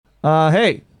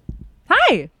Hey.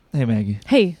 Hi. Hey, Maggie.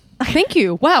 Hey. Thank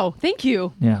you. Wow. Thank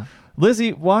you. Yeah.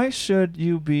 Lizzy, why should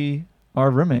you be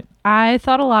our roommate? I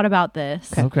thought a lot about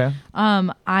this. Okay.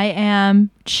 I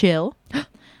am chill.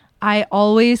 I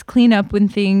always clean up when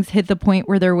things hit the point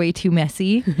where they're way too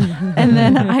messy. And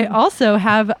then I also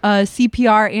have a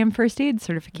CPR and first aid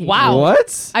certification. Wow.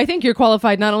 What? I think you're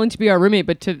qualified not only to be our roommate,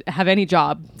 but to have any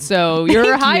job. So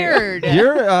you're hired.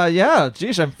 You're, yeah.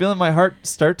 Geez, I'm feeling my heart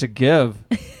start to give.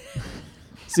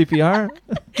 CPR?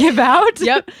 Give out?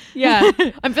 Yep. Yeah.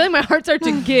 I'm feeling my heart start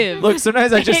to give. Look,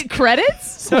 sometimes I just... Hit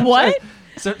credits? What?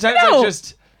 Sometimes No.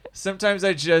 Sometimes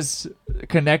I just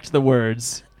connect the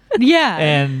words. Yeah.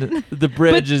 And the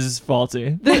bridge is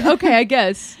faulty. Okay, I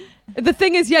guess. The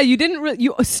thing is, yeah, you didn't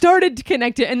you started to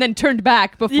connect it and then turned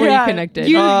back before you connected.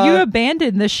 You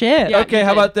abandoned the ship. Yeah. Okay,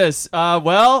 how about this?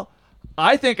 Well,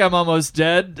 I think I'm almost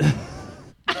dead.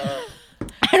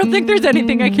 I don't think there's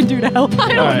anything I can do to help.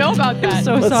 I don't know about that.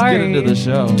 So Let's sorry. get into the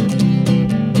show.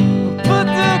 Put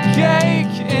the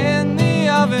cake in the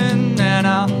oven and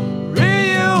I'll read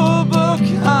you a book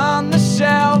on the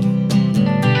shelf.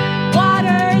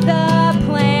 Water the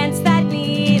plants that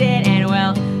need it, and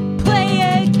we'll play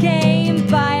a game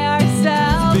by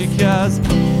ourselves. Because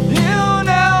you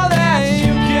know that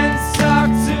you can talk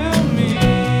to me.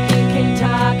 You can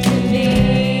talk to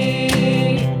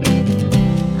me.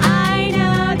 I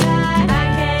know that I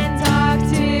can talk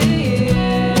to you.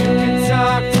 You can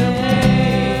talk to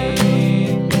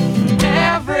me.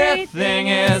 Everything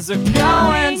is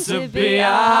going to be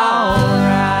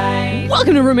alright.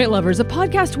 Welcome to Roommate Lovers, a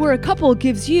podcast where a couple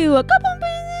gives you a couple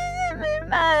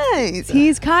advice.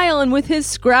 He's Kyle, and with his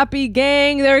scrappy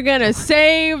gang, they're gonna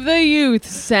save the youth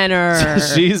center.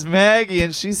 She's Maggie,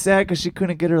 and she's sad because she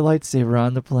couldn't get her lightsaber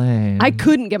on the plane. I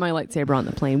couldn't get my lightsaber on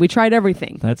the plane. We tried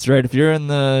everything. That's right. If you're in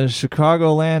the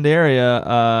Chicagoland area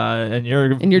and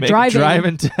you're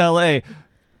driving to L.A.,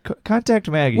 contact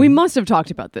Maggie. We must have talked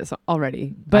about this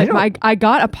already, but I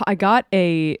got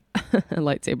a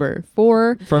lightsaber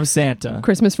for from Santa.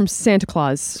 Christmas from Santa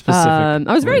Claus. Specifically.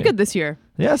 I was very good this year.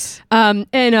 Yes.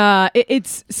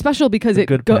 It's special because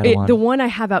the one I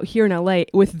have out here in LA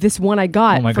with this one I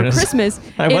got for Christmas.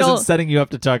 I wasn't setting you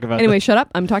up to talk about. Anyway, shut up.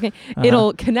 I'm talking.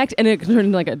 It'll connect and it can turn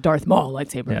into like a Darth Maul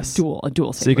lightsaber. Yes. A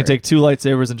dual saber. So you can take two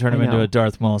lightsabers and turn them into a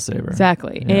Darth Maul saber.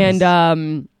 Exactly. Yes.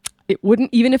 And it wouldn't,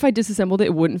 even if I disassembled it,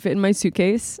 it wouldn't fit in my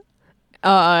suitcase.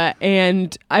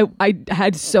 And I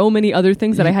had so many other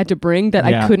things that I had to bring that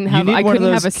I couldn't have. I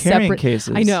couldn't have a separate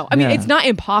cases. I know. I mean, it's not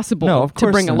impossible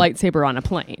to bring a lightsaber on a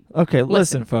plane. Okay,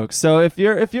 listen, folks. So if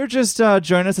you're just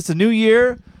joining us, it's a new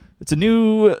year. It's a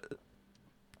new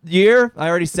year. I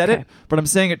already said it, but I'm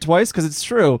saying it twice because it's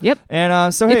true. Yep.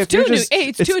 And so hey,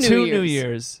 it's two new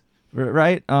years,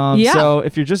 right? Yeah. So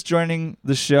if you're just joining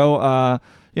the show,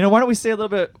 why don't we say a little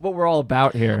bit what we're all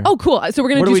about here? Oh, cool. So we're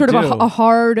going to do sort of a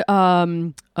hard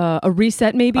a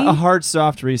reset, maybe? A hard,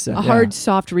 soft reset. Hard,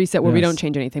 soft reset where we don't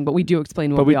change anything, but we do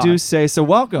explain what we are. But we do say, so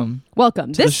welcome to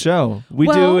the show. We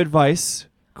do advice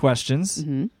questions.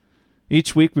 Mm-hmm.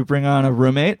 Each week we bring on a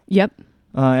roommate. Yep.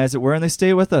 As it were, and they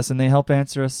stay with us and they help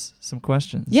answer us some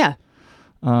questions. Yeah.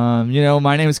 My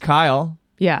name is Kyle.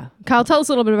 Yeah. Kyle, tell us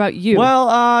a little bit about you. Well,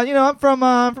 I'm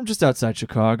from just outside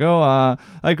Chicago.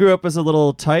 I grew up as a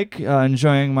little tyke,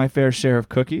 enjoying my fair share of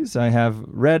cookies. I have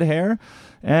red hair,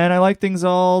 and I like things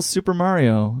all Super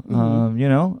Mario.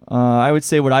 Mm-hmm. I would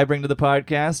say what I bring to the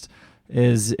podcast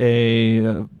is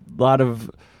a lot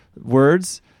of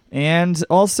words and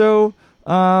also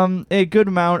a good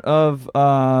amount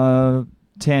of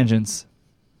tangents.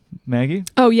 Maggie?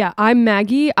 Oh, yeah. I'm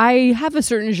Maggie. I have a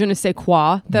certain je ne sais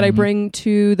quoi that I bring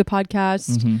to the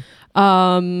podcast. Mm-hmm.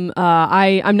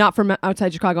 I'm not from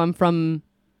outside Chicago. I'm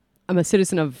a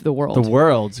citizen of the world. The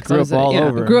world. Grew up all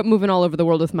over. Grew up moving all over the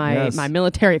world with my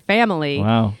military family.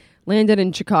 Wow. Landed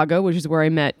in Chicago, which is where I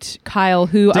met Kyle,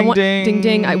 who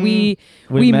ding. We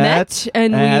met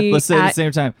and let's say it at the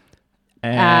same time.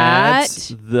 At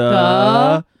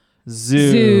the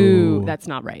Zoo. That's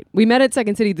not right. We met at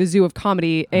Second City, the Zoo of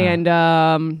Comedy, and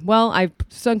I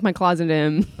sunk my claws into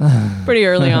him pretty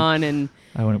early on, and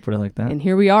I wouldn't put it like that. And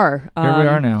here we are. Here we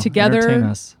are now, together,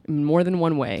 us. in more than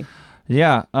one way.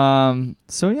 Yeah.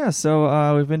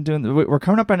 So we've been doing. We're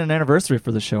coming up on an anniversary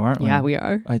for the show, aren't we? Yeah, we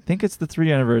are. I think it's the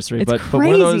 3 anniversary, it's but crazy.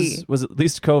 one of those was at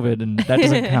least COVID, and that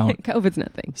doesn't count. COVID's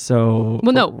nothing. So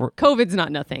COVID's not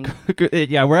nothing.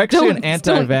 Yeah, we're actually an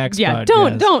anti-vax. Yeah,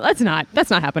 don't. That's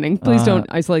not happening. Please don't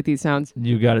isolate these sounds.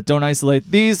 You got it. Don't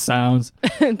isolate these sounds.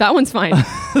 That one's fine.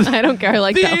 I don't care. I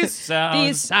like these sounds.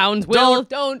 These sounds.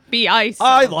 Don't be isolated.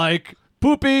 I like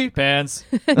poopy pants.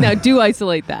 Now do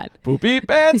isolate that. Poopy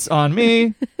pants on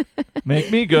me.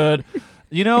 Make me good.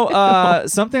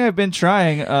 Something I've been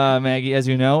trying, Maggie, as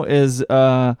you know, is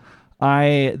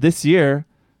I this year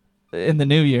in the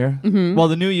new year, well,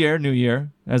 the new year,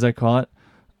 as I call it.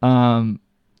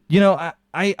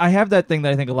 I have that thing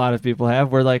that I think a lot of people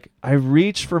have, where like I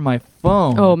reach for my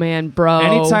phone. Oh man, bro!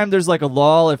 Anytime there's like a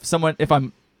lull, if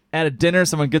I'm at a dinner,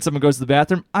 someone gets up and goes to the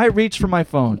bathroom, I reach for my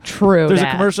phone. True. There's that.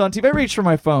 a commercial on TV, I reach for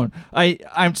my phone.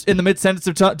 I'm in the mid sentence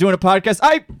of doing a podcast,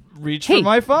 I reach for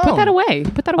my phone. Put that away.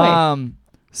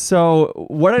 So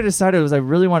what I decided was I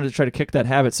really wanted to try to kick that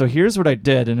habit. So here's what I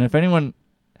did, and if anyone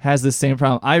has this same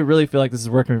problem, I really feel like this is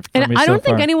working for me so far. And I don't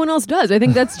think anyone else does. I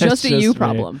think that's just a you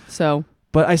problem. So,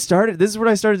 but this is what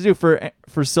I started to do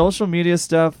for social media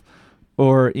stuff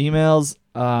or emails,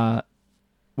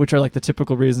 which are like the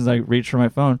typical reasons I reach for my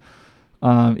phone,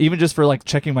 even just for like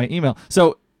checking my email.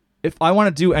 So if I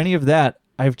want to do any of that,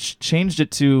 I've changed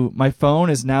it to my phone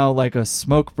is now like a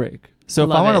smoke break. So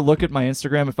if I want to look at my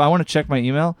Instagram, if I want to check my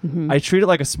email, I treat it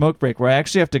like a smoke break where I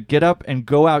actually have to get up and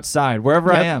go outside,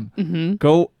 wherever I am.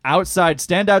 Go outside,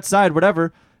 stand outside,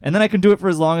 whatever, and then I can do it for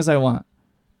as long as I want.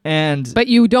 But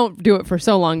you don't do it for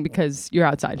so long because you're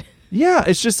outside. Yeah,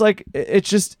 it's just like,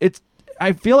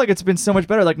 I feel like it's been so much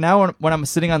better. Like now when I'm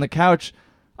sitting on the couch,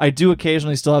 I do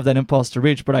occasionally still have that impulse to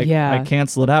reach, but I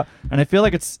cancel it out. And I feel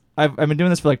like I've been doing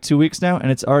this for like 2 weeks now,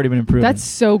 and it's already been improving. That's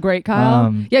so great,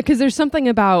 Kyle. Yeah, because there's something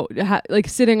about like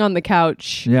sitting on the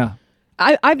couch. Yeah.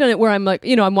 I've done it where I'm like,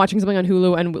 I'm watching something on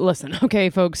Hulu, and listen,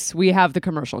 okay, folks, we have the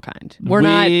commercial kind. We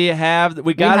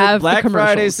got it. Black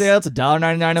Friday sale. It's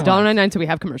 $1.99 a month. $1.99, so we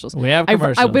have commercials. We have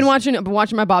commercials. I've been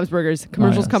watching my Bob's Burgers.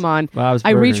 Commercials come on. Bob's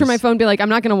I reach for Burgers. my phone, and be like, I'm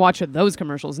not going to watch those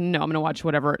commercials. No, I'm going to watch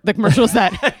whatever the commercials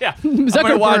that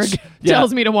Zuckerberg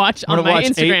tells me to watch on my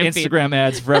Instagram 8 feed. Instagram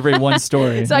ads for every one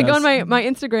story. So I go on my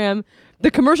Instagram. The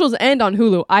commercials end on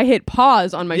Hulu. I hit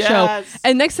pause on my show,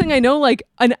 and next thing I know, like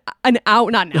an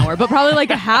hour, not an hour, but probably like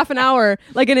a half an hour,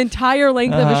 like an entire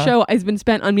length of a show has been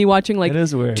spent on me watching like 2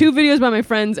 videos by my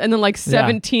friends, and then like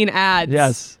 17 ads.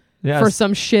 Yes. For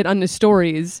some shit on the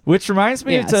stories. Which reminds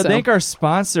me to thank our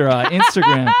sponsor,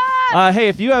 Instagram. Hey,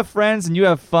 if you have friends and you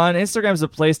have fun, Instagram's a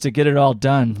place to get it all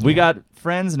done. We got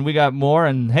friends and we got more,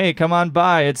 and hey, come on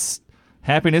by. It's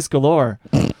happiness galore.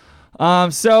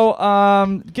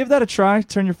 So give that a try.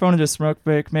 Turn your phone into a smoke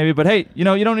break, maybe. But hey, you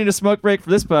don't need a smoke break for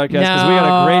this podcast because we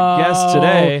got a great guest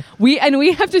today.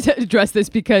 We have to address this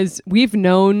because we've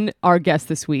known our guest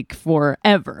this week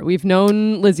forever. We've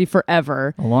known Lizzy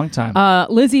forever. A long time.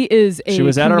 Lizzy is a She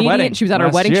was at our wedding. She was at our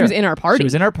wedding. She was in our party. She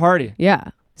was in our party. Yeah.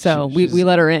 So we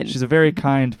let her in. She's a very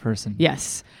kind person.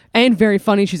 Yes. And very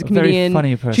funny. She's a comedian. Very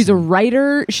funny person. She's a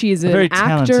writer. She's an very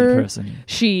actor. Talented person.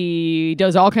 She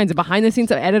does all kinds of behind the scenes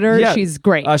editor. Yeah. She's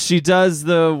great. She does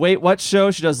the Wait What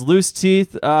show. She does Loose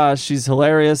Teeth. She's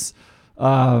hilarious.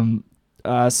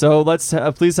 So let's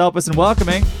please help us in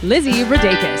welcoming Lizzy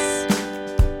Rudakas.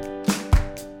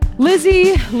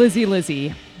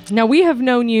 Lizzy. Now we have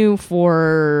known you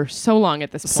for so long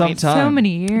at this point. Sometime. So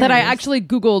many years. That I actually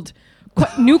Googled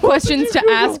new questions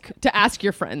to ask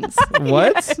your friends.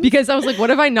 What? Because I was like, what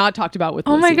have I not talked about with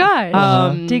Lizzy? Oh my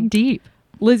god. Dig deep.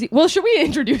 Lizzy. Well, should we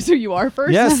introduce who you are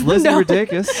first? Yes, Lizzy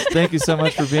Rudakas. Thank you so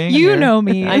much for being here. You know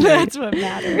me. I know. That's what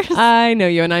matters. I know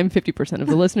you, and I'm 50% of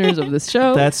the listeners of this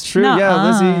show. That's true. Nuh-uh. Yeah,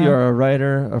 Lizzy, you're a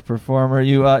writer, a performer.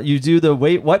 You do the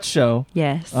Wait What show.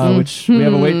 Yes. Which we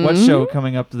have a Wait What show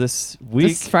coming up this week.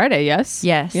 This Friday, yes?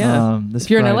 Yes. Yeah. This if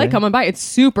you're Friday. in LA, come on by. It's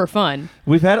super fun.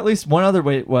 We've had at least one other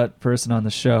Wait What person on the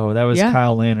show. That was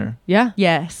Kyle Lehner. Yeah.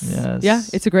 Yes. Yes. Yeah,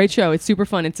 it's a great show. It's super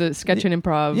fun. It's a sketch and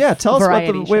improv. Yeah, tell us about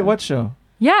the variety Wait show. What show.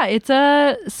 Yeah, it's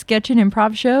a sketch and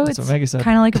improv show. That's it's what Maggie said.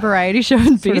 kind of like a variety show.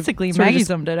 Basically, sort of Maggie just-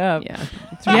 summed it up. Yeah.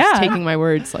 It's just taking my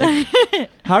words. Like,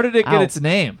 How did it get Ow. its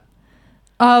name?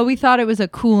 We thought it was a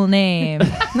cool name.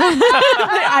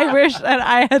 I wish that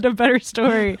I had a better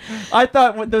story. I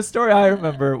thought the story I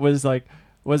remember was it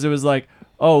was like,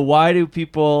 oh, why do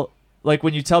people, like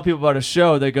when you tell people about a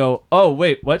show, they go, oh,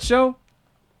 wait, what show?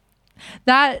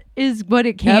 That is what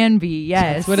it can be.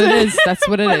 Yes, that's what it is. That's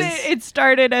what it But is. it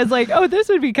started as like, oh, this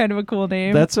would be kind of a cool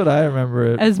name. That's what I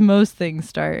remember. as most things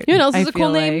start. You know what else is I a cool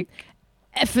feel name? like.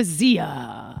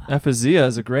 Ephazia. Ephazia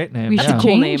is a great name. We yeah. should Cool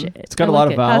change name. it. It's got a I lot like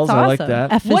of it. vowels. That's I like awesome.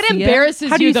 that. What Ephazia? embarrasses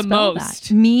How do you the spell most?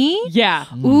 that? Me? Yeah.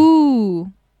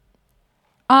 Ooh.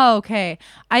 Oh, okay.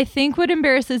 I think what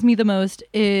embarrasses me the most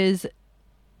is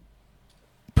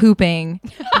pooping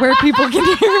where people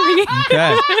can hear me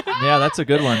Okay. Yeah, that's a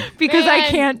good one. because I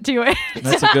Man. can't do it.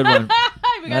 That's a good one.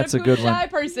 We got That's a poop good one. shy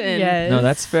person. Yes. No,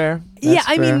 that's fair. Yeah, That's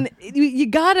I fair. mean, you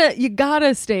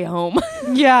gotta stay home.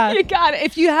 Yeah. You gotta.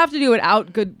 If you have to do it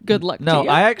out, good luck. No, to you.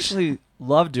 I actually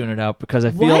love doing it out because I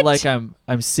feel What? like I'm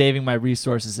saving my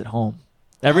resources at home.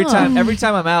 Every time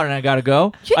I'm out and I gotta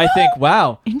go, I think,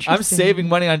 wow, I'm Interesting. saving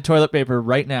money on toilet paper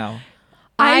right now.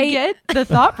 I get the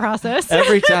thought process.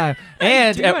 Every time.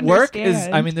 And do at work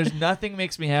understand. there's nothing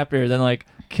makes me happier than like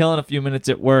killing a few minutes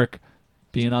at work,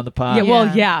 being on the pod. Yeah,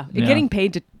 well, Yeah. getting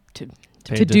paid to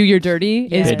Paid to do your dirty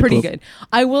is Paid to pretty poop. good.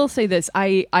 I will say this: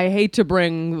 I hate to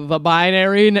bring the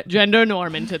binary gender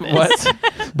norm into this,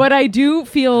 What? but I do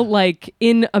feel like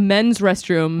in a men's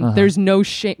restroom, there's no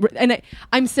shame. And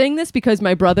I'm saying this because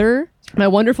my brother, my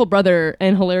wonderful brother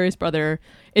and hilarious brother,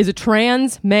 is a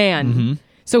trans man.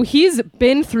 So he's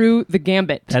been through the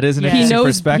gambit. That is an he interesting knows.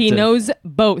 perspective. He knows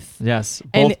both. Yes,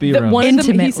 And both B rooms. one of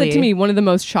them, he said to Intimately. me, one of the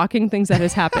most shocking things that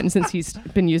has happened since he's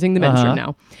been using the men's room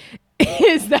now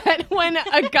is that when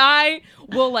a guy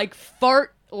will like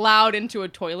fart loud into a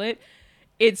toilet,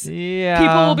 it's Yeah.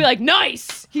 people will be like,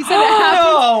 "Nice." He said it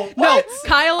happens. No, what?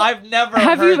 Kyle, I've never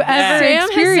Have heard you that. ever Sam has said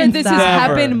experienced this that? has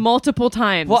Never. happened multiple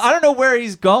times. Well, I don't know where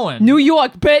he's going. New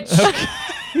York, bitch.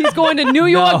 He's going to New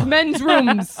York men's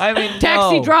rooms. I mean,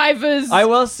 taxi no. drivers. I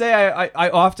will say I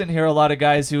often hear a lot of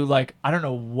guys who like I don't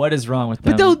know what is wrong with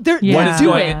them. but they're Yeah. What they is do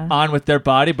going it. on with their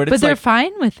body, but But it's they're like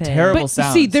fine with it. terrible But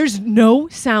sounds. see, there's no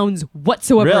sounds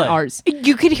whatsoever Really? in ours.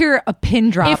 You could hear a pin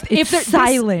drop. If It's there's-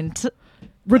 silent.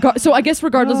 So I guess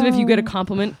regardless of if you get a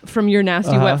compliment from your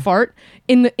nasty Uh-huh. wet fart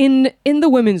in the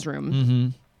women's room, Mm-hmm.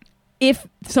 if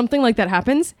something like that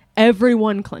happens,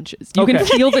 everyone clenches. You Okay. can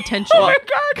feel the tension. Well,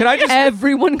 can I just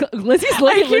Everyone, Lizzie's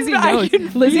looking. Lizzie knows.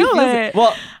 Lizzie feel feels it.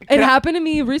 well? It happened to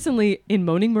me recently in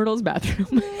Moaning Myrtle's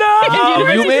bathroom.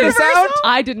 Oh, you made a sound?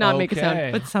 I did not make a Okay.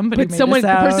 sound, But somebody but made someone, a the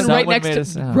sound. person Someone right made a next to,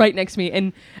 sound. right next to me,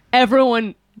 and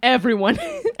everyone was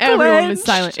Clenched.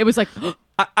 silent. It was like,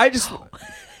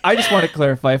 I just want to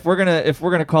clarify if we're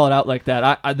gonna call it out like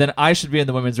that, then I should be in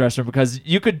the women's restroom because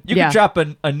you could Yeah. drop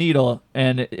a needle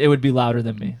and it would be louder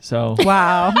than me. So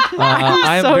Wow.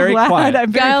 I'm so very glad. quiet.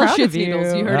 I'm very Guile proud shits of you.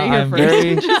 needles. You heard it here I'm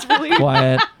first. very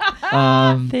quiet.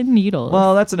 Thin needles.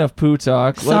 Well, that's enough poo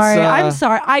talk. sorry, Let's, I'm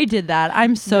sorry. I did that.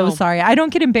 I'm so No. sorry. I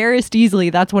don't get embarrassed easily.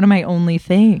 That's one of my only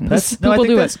things. That's, no, I People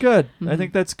think do that's it. good. I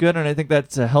think that's good, and I think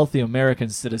that's a healthy American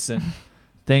citizen.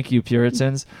 Thank you,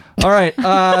 Puritans. All right,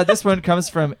 this one comes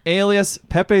from alias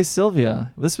Pepe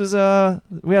Sylvia. This was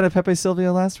we had a Pepe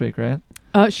Sylvia last week, right?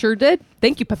 Sure did.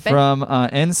 Thank you, Pepe. From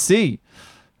NC.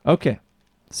 Okay,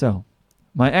 so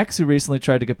my ex who recently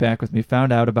tried to get back with me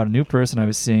found out about a new person I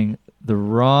was seeing the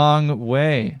wrong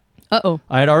way. Uh-oh.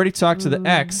 I had already talked to the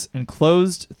ex and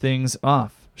closed things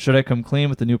off. Should I come clean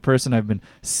with the new person I've been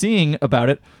seeing about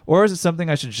it, or is it something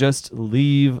I should just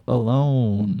leave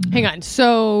alone? Hang on.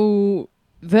 So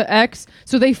the ex,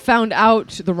 so they found out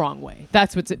the wrong way.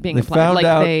 That's what's being They implied. found Like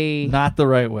out they, not the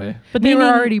right way. but they were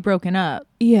meaning- already broken up.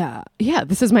 yeah.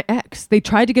 This is my ex. They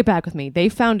tried to get back with me. They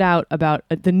found out about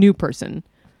the new person,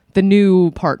 the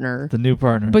new partner. The new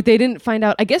partner. But they didn't find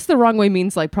out. I guess the wrong way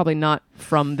means like probably not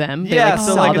from them. They yeah, like so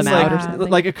saw like them it's out or like, something.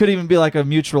 like it could even be like a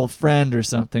mutual friend or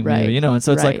something, Right. maybe, and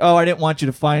so it's like, Right. oh, I didn't want you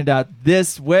to find out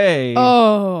this way.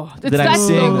 Oh, that I'm that's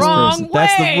seeing the this wrong person. way.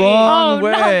 That's the wrong Oh,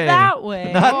 way. not that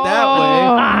way. Not that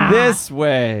Oh. way. This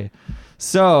way.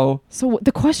 So So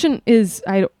the question is,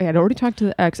 I had already talked to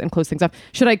the ex and closed things off.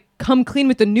 Should I come clean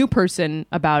with the new person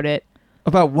about it?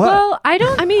 about what? Well, I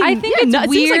don't. I mean, I think yeah, it's it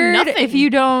seems like weird nothing. if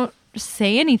you don't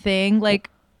say anything.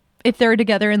 Like, if they're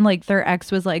together and like their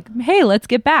ex was like, "Hey, let's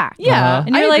get back." Yeah, Uh-huh.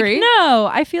 and you're I like, agree. "No."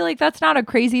 I feel like that's not a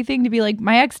crazy thing to be like.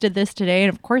 My ex did this today,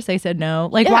 and of course I said no.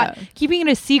 Like, Yeah. why, keeping it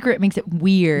a secret makes it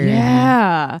weird.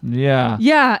 Yeah. yeah.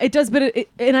 Yeah, it does, but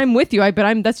and I'm with you.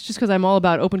 That's just because I'm all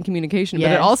about open communication. But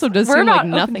it Yes. also does We're seem like about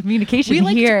open nothing. communication We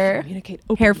like here. to communicate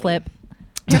openly. Hair flip.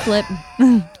 Hair flip.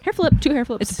 hair flip, 2 hair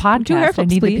flips. It's a podcast. 2 hair I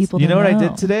flips, need please. the people You to know what I know.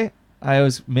 did today? I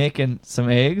was making some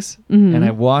eggs Mhm. and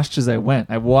I washed as I went.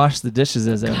 I washed the dishes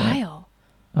as I went. Kyle,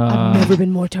 Uh, I've never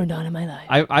been more turned on in my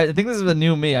life. I think this is the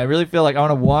new me. I really feel like I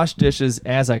want to wash dishes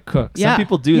as I cook. Yeah. Some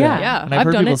people do Yeah. that. Yeah, And I've I've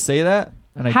heard done people it. say that.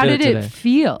 And I How did it it today.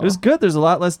 feel? It was good. There's a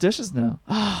lot less dishes now.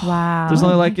 Wow. There's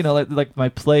only like my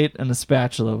plate and a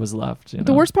spatula was left.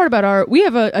 The worst part about we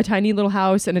have a tiny little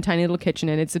house and a tiny little kitchen,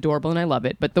 and it's adorable and I love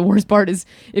it. But the worst part is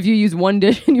if you use one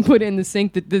dish and you put it in the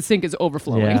sink, the sink is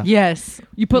overflowing. Yeah. Yes.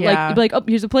 You put Yeah. you'd be like, oh,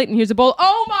 here's a plate and here's a bowl.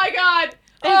 Oh my God.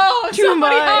 Oh, too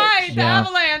somebody much. hide the Yeah.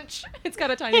 avalanche. It's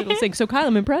got a tiny little sink. So Kyle,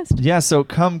 I'm impressed. Yeah, so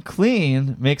come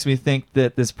clean makes me think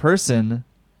that this person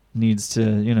needs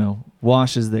to,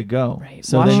 wash as they go. Right.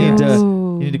 So Wash they need hands.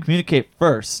 you need to communicate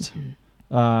first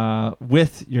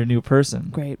with your new person.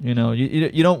 Great.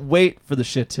 You don't wait for the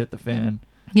shit to hit the fan.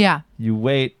 Yeah. You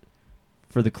wait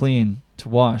for the clean to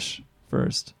wash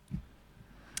first.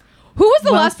 Who was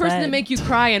the Well last person said. to make you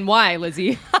cry and why,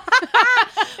 Lizzie?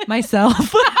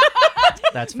 Myself.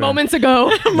 That's fair. Moments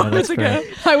ago. Moments ago.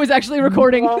 I was actually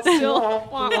recording still.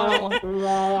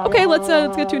 Okay, let's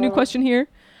get to a new question here.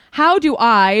 How do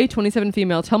I, 27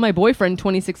 female, tell my boyfriend,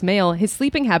 26 male, his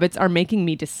sleeping habits are making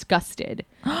me disgusted?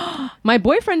 My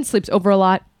boyfriend sleeps over a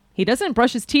lot. He doesn't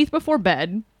brush his teeth before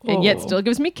bed, and yet still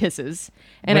gives me kisses.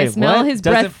 And I smell his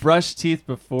breath. Doesn't brush teeth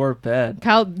before bed.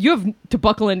 Kyle, you have to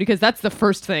buckle in because that's the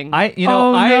first thing. I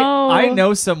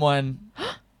know someone.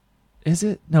 Is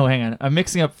it? No, hang on. I'm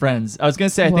mixing up friends. I was gonna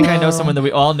say I think I know someone that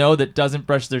we all know that doesn't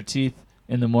brush their teeth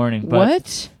in the morning. But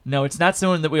what? No, it's not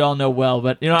someone that we all know well.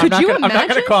 But I'm Could not you gonna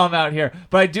imagine? call him out here.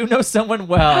 But I do know someone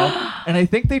well, and I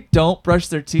think they don't brush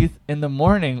their teeth in the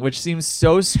morning, which seems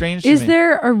so strange to me. Is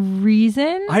there a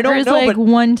reason? I don't or is know, like but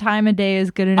one time a day is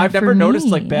good enough. I've never for noticed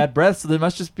me? like bad breath, so they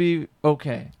must just be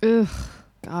okay. Ugh,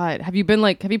 God. Have you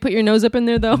put your nose up in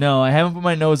there though? No, I haven't put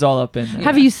my nose all up in there.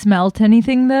 Have you smelt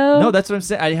anything though? No, that's what I'm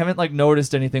saying. I haven't like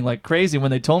noticed anything like crazy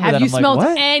when they told me Have that. you I'm smelled like,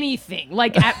 what? anything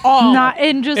like at all? Not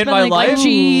in just In been my like, life? oh,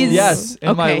 Cheese. Yes,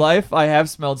 in my Okay. life, I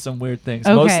have smelled some weird things,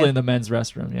 Okay. mostly in the men's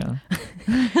restroom.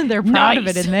 Yeah, They're proud of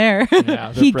Nice. it in there. yeah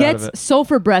they're He proud of gets it.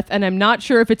 sulfur breath, and I'm not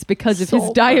sure if it's because of his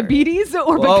Sulfur. diabetes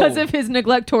or Whoa. because of his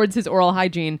neglect towards his oral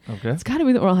hygiene. Okay. It's got to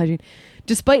be the oral hygiene.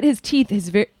 Despite his teeth,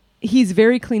 he's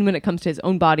very clean when it comes to his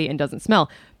own body and doesn't smell.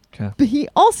 Okay. But he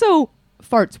also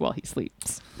farts while he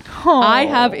sleeps. I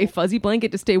have a fuzzy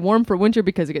blanket to stay warm for winter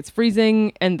because it gets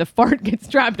freezing and the fart gets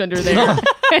trapped under there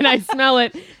and I smell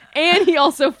it. And he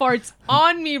also farts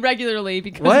on me regularly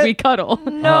because What? we cuddle.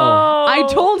 No. I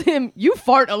told him, you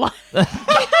fart a lot.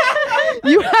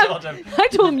 I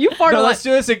told him, you fart a No, lot. let's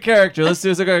do this in character. Let's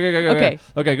do this. Okay.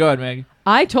 Okay, go ahead, Maggie.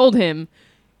 I told him,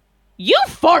 you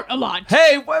fart a lot.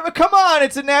 Hey, come on!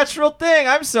 It's a natural thing.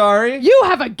 I'm sorry. You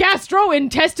have a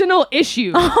gastrointestinal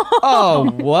issue. Oh,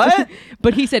 what?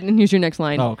 But he said, and here's your next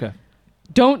line. Oh, okay.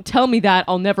 Don't tell me that.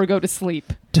 I'll never go to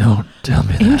sleep. Don't tell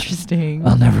me that. Interesting.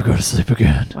 I'll never go to sleep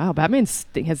again. Wow, Batman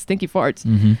has stinky farts.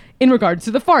 Mm-hmm. In regards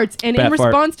to the farts, and Bat in fart.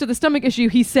 response to the stomach issue,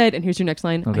 he said, and here's your next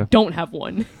line, Okay. I don't have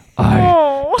one.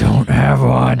 I don't have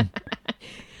one.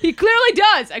 He clearly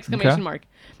does! Exclamation Okay. mark.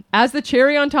 As the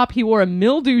cherry on top, he wore a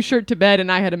mildew shirt to bed,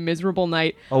 and I had a miserable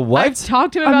night. A what? I've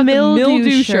talked to him A about the mildew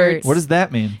mildew shirt. shirts. What does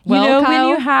that mean? Well, you know Kyle,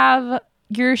 when you have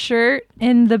your shirt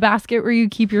in the basket where you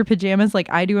keep your pajamas like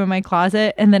I do in my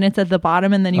closet and then it's at the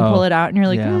bottom and then you Oh, pull it out and you're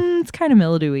like, yeah. it's kind of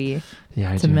mildewy.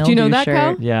 Yeah, I It's a do. mildew Do you know that, shirt.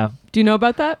 Kyle? Yeah. Do you know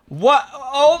about that? What?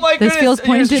 Oh my This goodness! feels You're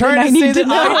pointed trying and I to need say to that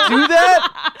know. I do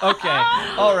that?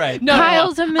 Okay. All right. No,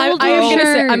 Kyle's a mildew I am gonna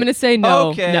say. shirt. I'm gonna say no.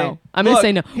 Okay. No. I'm gonna Look,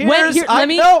 say no. here's- Let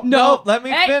me. no, let me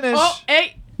Hey, finish. Oh,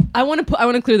 hey. I want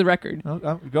to clear the record.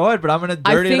 Oh, go ahead, but I'm gonna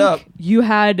I dirty think it up. you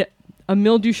had a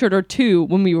mildew shirt or two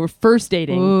when we were first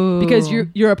dating Ooh. because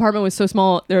your apartment was so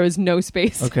small there was no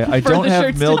space. Okay, I for don't the have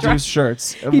shirts to dry. mildew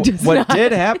shirts. does What not.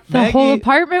 did happen? The whole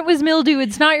apartment was mildew.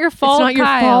 It's not your fault, not your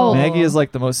Kyle. fault. Maggie is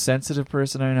like the most sensitive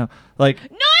person I know. Like,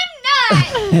 No,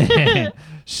 I'm not.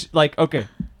 like okay,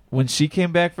 when she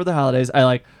came back for the holidays, I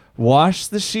like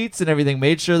washed the sheets and everything,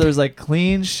 made sure there was like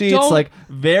clean sheets, Don't- like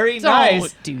very don't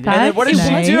nice. do And that. then what does That's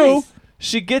she nice. do?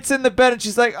 She gets in the bed and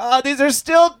she's like, "Oh, these are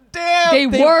still damp." They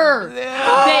were.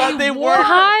 Yeah, They they were. were.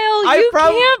 Kyle, I you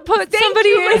prob- can't put somebody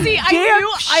in Lizzy, I damp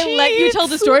knew. I let you tell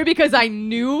the sheets. story because I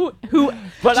knew who.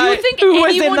 But do you I- think who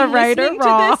was in anyone the right or listening to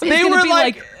wrong? this is They gonna were be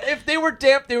like, if they were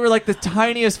damp, they were like the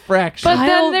tiniest fraction. But Kyle,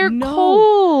 then they're no.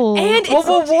 cold. And Well,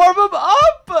 we'll warm them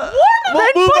up.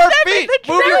 We'll move put our them in feet.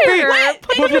 the Move your feet. dryer. Wet,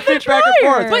 put Move them your in the feet back and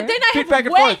dryer. forth. But then I feet had back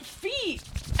and wet forth. feet.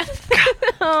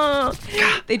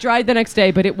 They dried the next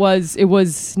day, but it was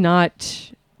not.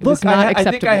 It was Look, not I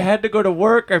acceptable. think I had to go to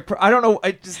work. I don't know.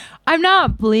 I'm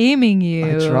not blaming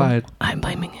you. I tried. I'm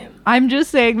blaming him. I'm just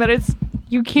saying that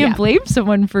you can't Yeah. blame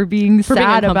someone for being For being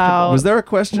sad uncomfortable. about Was there a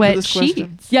question to wet this question?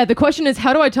 sheets. Yeah, the question is,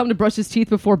 how do I tell him to brush his teeth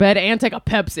before bed and take a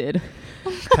Pepsid?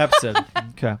 Pepsid.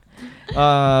 Okay.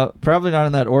 Probably not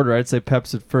in that order. I'd say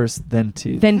Pepsid first, then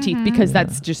teeth. Then teeth, because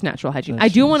that's just natural hygiene. That's I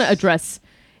do want to just- address,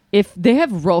 if they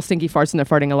have real stinky farts and they're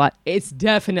farting a lot, it's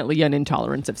definitely an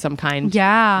intolerance of some kind.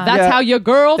 Yeah. That's Yeah. how your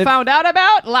girl If- found out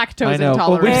about lactose I know.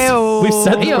 Well, intolerance. we've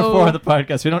said this Ew. before on the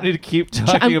podcast. We don't need to keep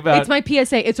talking about. It's my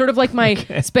PSA. It's sort of like my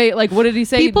spay. Like, what did he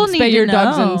say? People spay need to your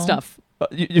dogs know. and stuff.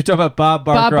 You're talking about Bob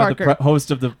Barker, Bob Barker. the host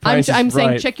of the Price I'm is saying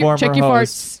Right, check your former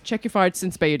host. check your farts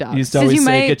and spay your dogs. He used to 'Cause always you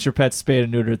say, might- "Get your pets spayed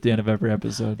and neutered" at the end of every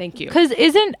episode. Thank you. Because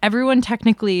isn't everyone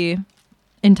technically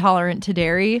intolerant to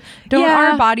dairy? Don't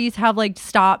Yeah. our bodies have like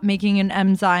stop making an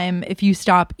enzyme if you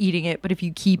stop eating it, but if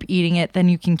you keep eating it, then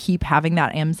you can keep having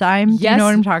that enzyme? Do you Yes, know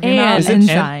what I'm talking about? and- Is it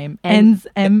Enzyme. You're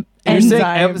saying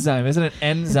Enzyme. enzyme, isn't it?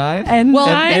 Enzyme. Well,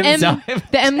 An enzyme.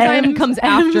 the enzyme comes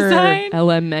after enzyme.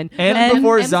 LMN. N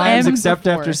before enzyme zymes, except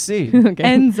before. after C. Okay.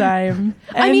 Enzyme.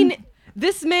 I mean,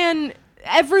 this man,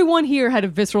 everyone here had a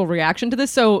visceral reaction to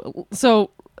this. So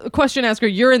question asker,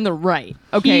 you're in the right.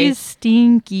 Okay. He's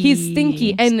stinky. He's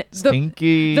stinky. And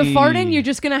Stinky. the farting, you're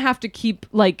just going to have to keep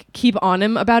on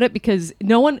him about it, because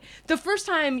the first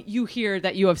time you hear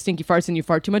that you have stinky farts and you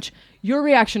fart too much, your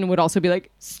reaction would also be like,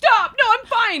 stop, no, I'm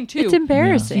fine too. It's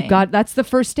embarrassing. That's the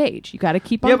first stage. You got to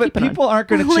keep on. Yeah, but people aren't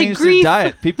going to Like change grief. their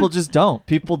diet. People just don't.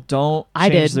 People don't. I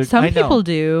change did. Their, Some I know. people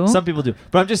do. Some people do.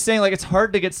 But I'm just saying, like, it's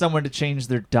hard to get someone to change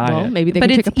their diet. Well, maybe they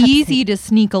But can it's take a Pepsi. easy to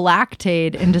sneak a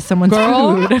Lactaid into someone's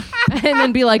Girl. food. and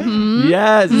then be like,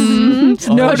 Yes.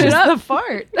 Notice Oh, the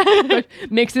fart.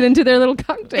 mix it into their little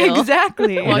cocktail.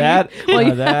 Exactly. While you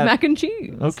have mac and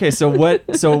cheese. Okay, so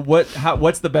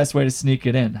what's the best way to sneak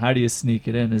it in? How do you sneak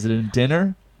it in? Is it in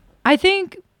dinner? I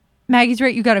think Maggie's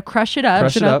right. You got to crush it up.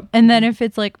 Crush it up. And then if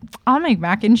it's like, I'll make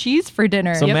mac and cheese for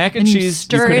dinner. So mac and then you cheese,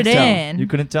 stir you it couldn't tell. in. You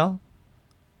couldn't tell?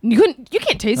 You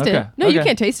can't taste Okay, it. No, you okay.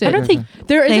 can't taste it. I don't think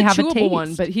there is they a have a chewable taste.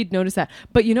 one, but he'd notice that.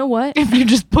 But you know what? If you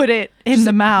just put it in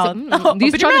the mouth. These Open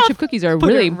your chocolate mouth, chip cookies are put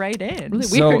really it right in. really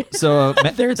So weird.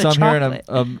 They're the I'm hearing chocolate.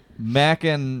 a mac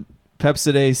and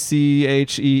Pepsiday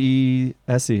CHEESE.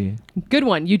 Good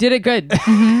one. You did it good.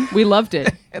 We loved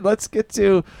it. And let's get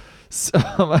to some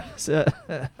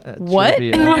What?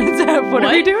 trivia. What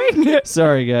are we doing?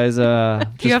 Sorry, guys. you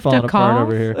Just have falling to apart cough?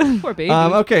 over here. Poor baby.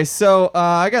 Okay, so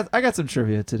I got some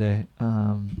trivia today,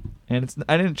 and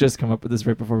I didn't just come up with this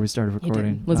right before we started You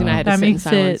recording. did. Lizzie and I had to That sit in makes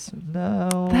silence.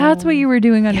 No, That's what you were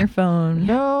doing on your phone.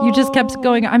 No. You just kept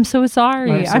going, I'm so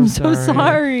sorry. I'm I'm so so sorry."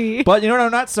 sorry. But you know what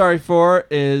I'm not sorry for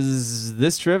is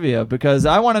this trivia, because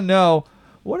I want to know,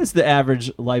 what is the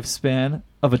average lifespan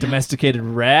of a domesticated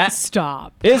rat?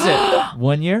 Stop. Is it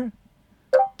 1 year,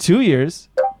 2 years,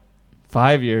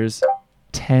 5 years,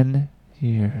 10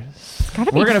 years? Gotta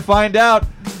We're be gonna find out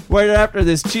right after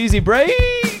this cheesy break.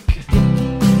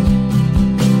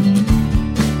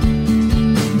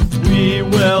 We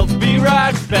will be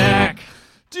right back.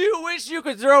 Do you wish you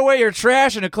could throw away your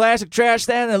trash in a classic trash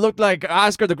can that looked like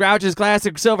Oscar the Grouch's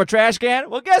classic silver trash can?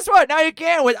 Well, guess what? Now you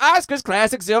can with Oscar's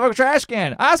classic silver trash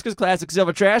can. Oscar's classic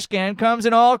silver trash can comes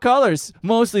in all colors.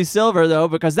 Mostly silver, though,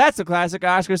 because that's the classic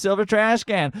Oscar silver trash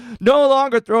can. No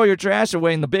longer throw your trash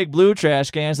away in the big blue trash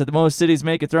cans that most cities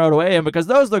make you throw it away in, because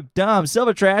those look dumb.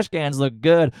 Silver trash cans look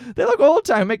good. They look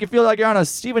old-time, make you feel like you're on a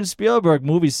Steven Spielberg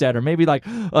movie set, or maybe like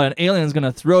an alien's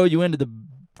gonna throw you into the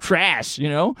trash, you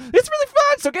know? It's really fun.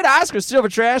 So get Oscar silver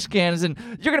trash cans and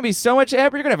you're going to be so much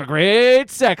happier. You're going to have a great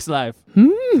sex life.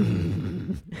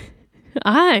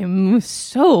 I'm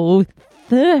so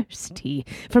thirsty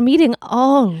from eating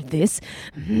all this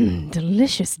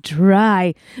delicious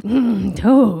dry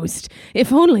toast.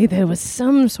 If only there was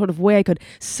some sort of way I could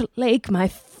slake my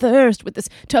thirst with this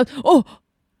toast. Oh,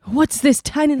 what's this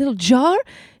tiny little jar?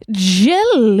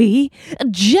 Jelly.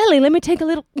 Jelly. Let me take a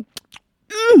little...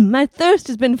 my thirst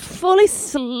has been fully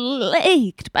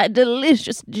slaked by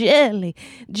delicious jelly.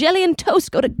 Jelly and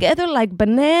toast go together like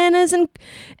bananas and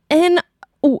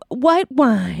white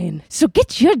wine. So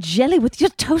get your jelly with your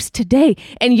toast today,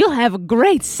 and you'll have a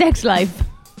great sex life.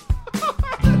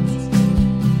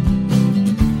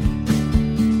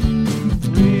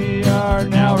 We are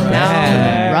now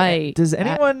right. Right. Does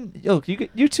anyone... Look,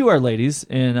 you two are ladies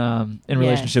in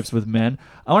relationships with men.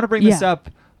 I want to bring this up.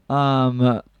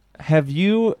 Have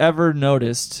you ever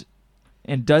noticed,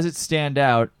 and does it stand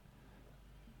out,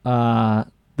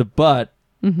 the butt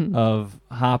of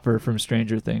Hopper from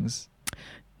Stranger Things?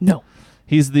 No.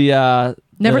 He's the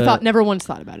Never once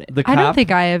thought about it. the I don't cop?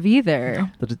 think I have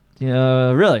either.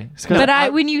 Really?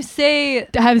 But when you say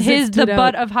Has it the stood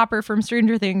butt out? of Hopper from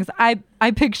Stranger Things, I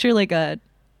picture like a,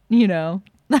 you know,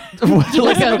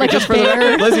 like a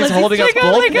bear. Lizzie's holding up like a-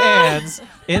 both like a- hands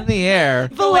in the air,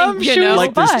 voluptuous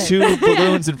like butt. there's two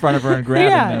balloons in front of her and grabbing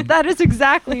Yeah, them. that is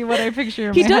exactly what I picture.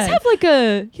 In He my does head. have like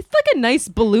a nice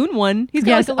balloon one. He's got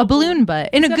Yes, like a balloon butt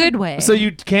in a got good a- way. So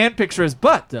you can picture his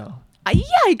butt, though. Yeah,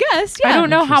 I guess. Yeah. I don't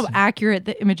know how Interesting. accurate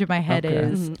the image of my head Okay.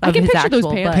 is. I of can his picture those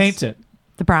actual pants. butt. Paint it.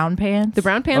 The brown pants. The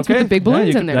brown pants Okay. with the big Yeah,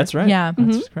 balloons you in there. That's right. Yeah.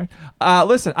 That's correct.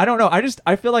 Listen, I don't know.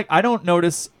 I feel like I don't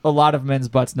notice a lot of men's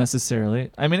butts necessarily.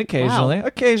 I mean,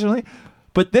 occasionally.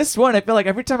 But this one, I feel like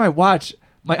every time I watch,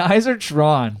 my eyes are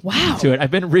drawn to it.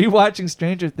 I've been rewatching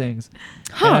Stranger Things.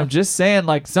 And I'm just saying,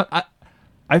 like,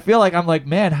 I feel like I'm like,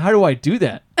 man, how do I do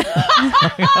that?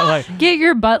 Like, Get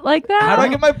your butt like that. how do I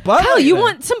get my butt? Hell, like you that?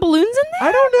 want some balloons in there?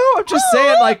 I don't know. I'm just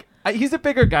saying, like, he's a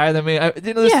bigger guy than me. Yeah.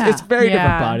 It's very different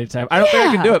Yeah. body type. I don't think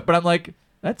I can do it, but I'm like,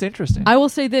 That's interesting. I will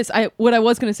say this. What I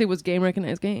was going to say was game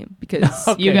recognized game because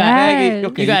Okay. you got Yes.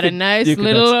 Okay, you got a could- nice you could-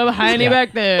 little that's- hiney yeah.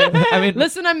 back there. I mean,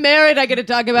 Listen, I'm married. I get to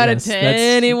talk about Yes, it to that's-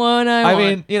 anyone I want.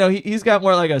 mean, you know, he's got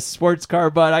more like a sports car,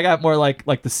 but I got more like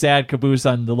the sad caboose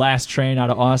on the last train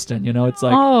out of Austin. You know, it's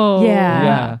like, Oh.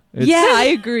 yeah, it's- yeah, I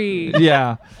agree.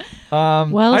 yeah.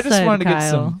 Well I just said, wanted to get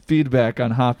Kyle. some feedback on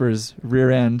Hopper's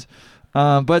rear end.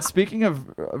 But speaking of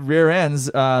rear ends,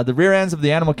 the rear ends of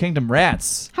the animal kingdom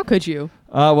rats. How could you?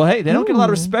 Well, hey, they don't get a lot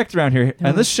of respect around here.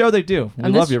 And this show, they do. We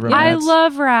And love this- you, rats. I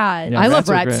love rats. Yeah, I love rats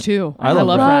are rats great. too. I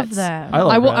love rats. them. I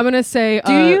love I'm rats. going to say.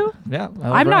 Do you? Yeah, I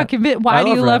love I'm not rat. convinced. I Why do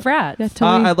love you rat. love rats? Yeah,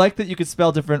 totally. I like that you could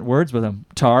spell different words with them.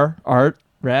 Tar, art,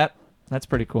 rat. That's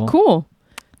pretty cool. Cool.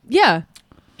 Yeah.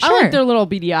 I Sure. like their little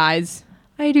beady eyes.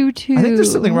 I do too. I think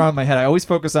there's something wrong with my head. I always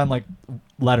focus on like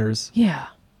letters. Yeah.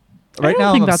 Right don't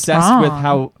now, think I'm that's obsessed with wrong.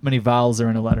 how many vowels are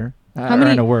in a letter. How or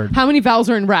many in a word. How many vowels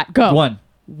are in rat? Go. One.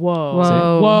 Whoa.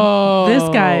 Whoa. Whoa. This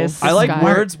guy is. I like guy.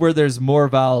 words where there's more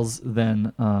vowels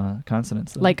than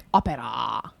consonants. Though. Like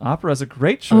opera. Opera's a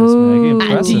great choice, Maggie. Ooh.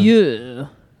 Impressive. Adieu.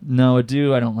 No,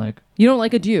 adieu. I don't like. You don't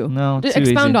like adieu? No, too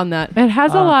Expound easy. on that. It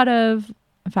has a Uh, lot of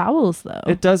vowels though.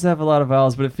 It does have a lot of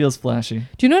vowels, but it feels flashy.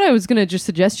 Do you know what I was gonna just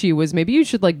suggest to you was maybe you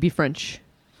should like be French,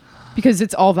 because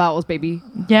it's all vowels, baby.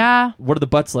 yeah. What are the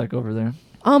butts like over there?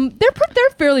 They're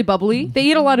fairly bubbly. They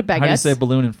eat a lot of baguettes. How do you say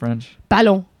balloon in French?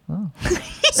 Ballon.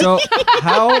 So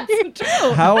how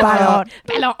Ballon.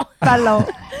 Hello.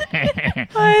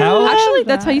 how Actually,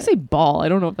 that's how you say ball. I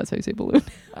don't know if that's how you say balloon.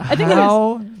 I think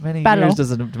how many Ballon. years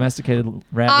does a domesticated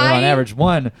rat live on average?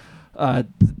 1,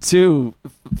 2,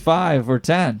 5, or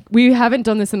 10? We haven't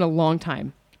done this in a long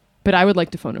time, but I would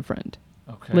like to phone a friend.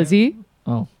 Okay. Lizzie,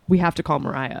 Oh. we have to call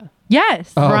Mariah.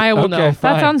 Yes. Oh, Mariah will okay, know.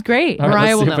 fine. That sounds great. All right, Mariah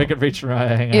let's will see if know. I can reach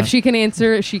Mariah. Hang If on. she can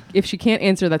answer, if she can't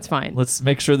answer, that's fine. Let's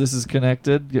make sure this is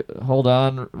connected. Hold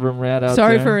on, room rat out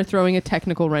Sorry there. for throwing a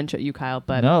technical wrench at you, Kyle,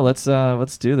 but No, let's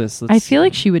do this. I feel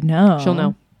like she would know. she'll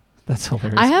know. That's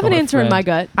hilarious. I have an What a answer in my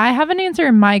friend. gut. I have an answer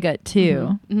in my gut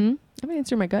too. Mm-hmm. I have an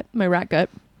answer in my gut, my rat gut.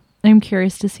 I'm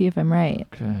curious to see if I'm right.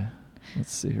 Okay.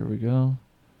 Let's see. Here we go.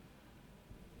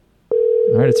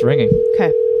 All right, it's ringing.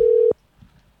 Okay.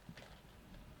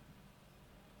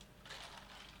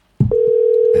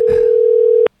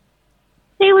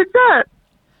 Hey, what's up?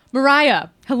 Mariah,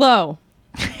 hello.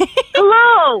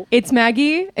 Hello. It's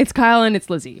Maggie, it's Kyle, and it's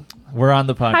Lizzie. We're on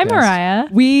the podcast. Hi, Mariah.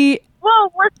 Whoa,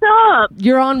 what's up?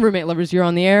 You're on Roommate Lovers. You're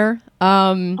on the air.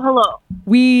 Hello.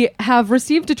 We have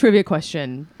received a trivia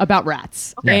question about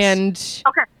rats, Yes. and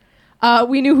Okay.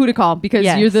 we knew who to call because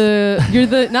Yes. you're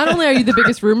the. Not only are you the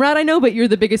biggest room rat I know, but you're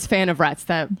the biggest fan of rats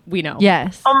that we know.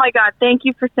 Yes. Oh my God, thank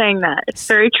you for saying that. It's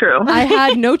very true. I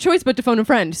had no choice but to phone a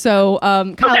friend. So,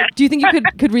 Kyle, Okay. do you think you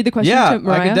could read the question Yeah, to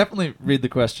Mariah? I can definitely read the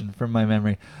question from my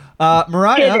memory.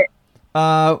 Mariah,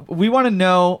 Hit we want to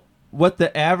know what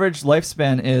the average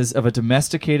lifespan is of a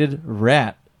domesticated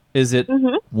rat. Is it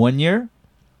 1 year,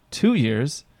 2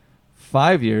 years,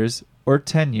 5 years, or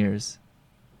 10 years?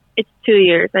 It's 2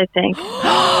 years, I think.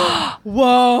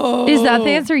 Whoa! Is that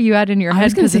the answer you had in your I head?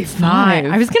 was gonna 'Cause say it's not. 5.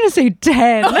 I was going to say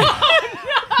 10.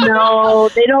 No,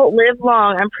 they don't live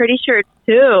long. I'm pretty sure it's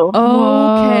 2.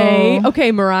 Okay. Whoa.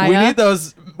 Okay, Mariah. We need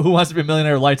those Who Wants to Be a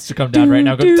Millionaire lights to come down right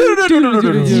now. Go, I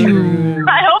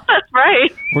hope that's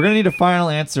right. We're going to need a final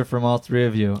answer from all three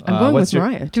of you. I'm going what's with your-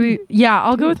 Mariah. Do we? Yeah,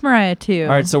 I'll go with Mariah too. All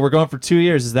right, so we're going for 2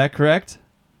 years. Is that correct?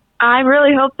 I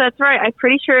really hope that's right. I'm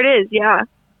pretty sure it is, yeah.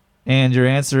 And your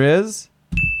answer is?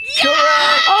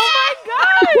 Oh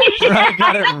I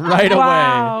got it right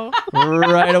Wow. away.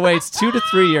 Right away. It's 2 to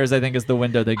 3 years, I think, is the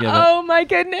window they give it. Oh my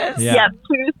goodness. Yeah. Yep,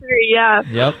 2, 3, yeah.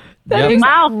 Yep. That Yep. is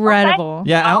Wow. incredible.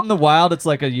 Yeah, out in the wild, it's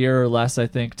like a year or less, I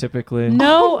think, typically.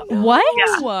 No, what?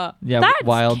 Wow. Yeah, That's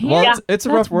wild. Well, can't- it's a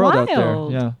that's rough world out there.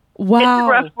 wild. Yeah. It's a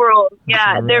rough world.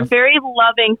 Yeah, That's they're rough. very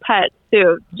loving pets,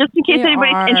 too. Just in case They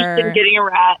anybody's interested are. in getting a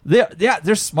rat.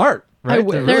 They're smart, right?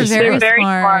 wish. They're really very They're very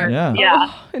smart. smart. Yeah.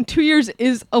 Yeah, And 2 years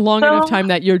is a long So- enough time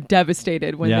that you're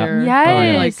devastated when Yeah. they're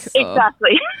Yes. like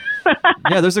exactly.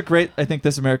 Yeah, there's a great, I think,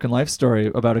 This American Life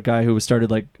story about a guy who started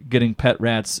like getting pet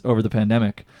rats over the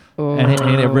pandemic. And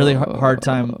he had a really hard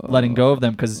time letting go of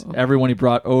them because everyone he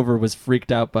brought over was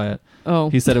freaked out by it.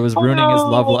 Oh. He said it was ruining his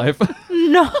love no. life.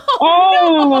 No,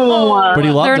 Oh, But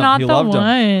he loved they're them. not He the loved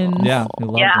them. ones. Yeah, he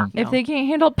loved Yeah. them. If they can't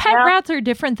handle pet Yeah. rats are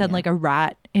different than like a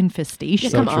rat infestation.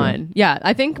 So Come true. on. Yeah,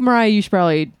 I think Mariah, you should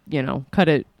probably, cut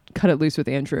it loose with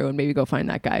Andrew and maybe go find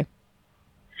that guy.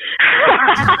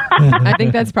 I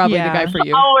think that's probably Yeah. the guy for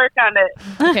you. I'll work on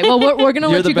it. Okay, well, we're gonna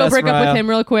You're let the you go best, break up Mariah. with him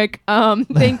real quick.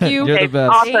 Thank you. You're Okay, the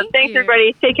best. awesome. Thank Thanks, you.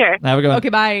 everybody. Take care. Have a good one. Okay,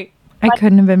 bye. I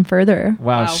couldn't have been further.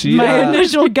 Wow, she My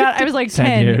initial gut, I was like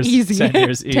 10 years. easy. 10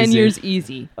 years easy. 10 years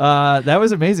easy. That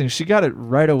was amazing. She got it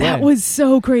right away. That was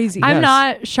so crazy. I'm Yes.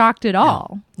 not shocked at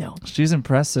all. no. She's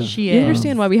impressive. She You is.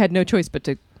 understand why we had no choice but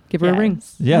to give her a ring.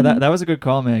 Yes. Yeah, that was a good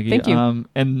call, Maggie. Thank you.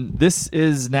 And this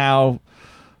is now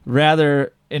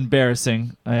rather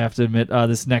embarrassing, I have to admit,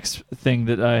 this next thing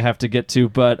that I have to get to.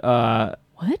 But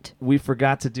What? we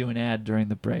forgot to do an ad during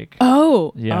the break.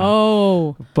 Oh. Yeah.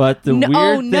 Oh. But the No,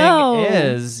 weird thing no.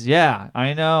 is, yeah,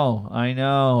 I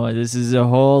know. This is a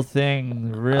whole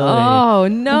thing, really. Oh,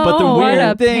 no. But the what a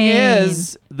weird thing pain.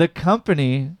 is, the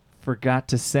company forgot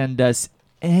to send us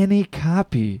any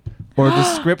copy or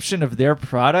description of their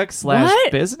product /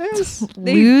 What? business.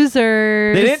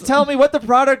 Losers. They didn't tell me what the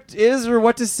product is or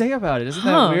what to say about it. Isn't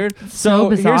Huh. that weird? So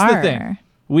here's the bizarre. thing.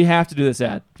 We have to do this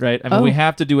ad, right? I mean, Oh. we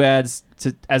have to do ads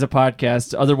as a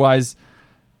podcast. Otherwise,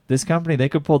 this company, they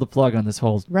could pull the plug on this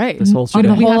whole Right. this whole on shit.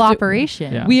 the We whole have to-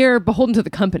 operation. Yeah. We are beholden to the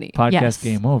company. Podcast Yes.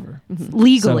 game over.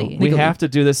 Legally. So we have to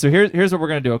do this. So here's what we're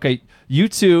gonna do. Okay, you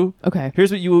two. Okay.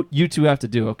 Here's what you two have to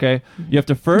do. Okay, you have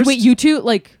to first. Wait, you two,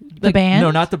 like the band?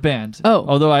 No, not the band. Oh.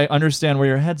 Although I understand where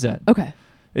your head's at. Okay.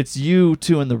 It's you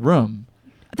two in the room.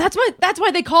 That's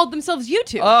why they called themselves you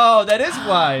two. Oh, that is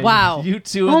why. Wow. You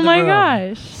two in Oh the my room.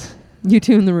 gosh. You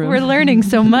two in the room. We're learning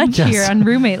so much Yes. here on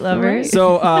Roommate Lovers.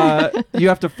 So you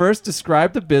have to first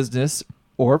describe the business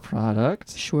or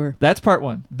product. Sure. That's part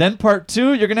one. Then part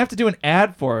two, you're gonna have to do an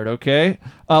ad for it. Okay.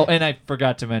 Oh, and I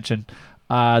forgot to mention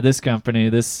this company,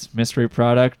 this mystery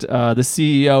product. The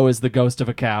CEO is the ghost of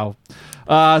a cow.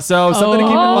 So something to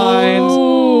keep in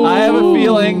mind. I have a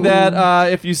feeling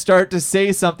that if you start to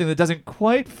say something that doesn't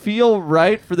quite feel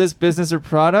right for this business or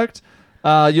product,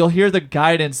 you'll hear the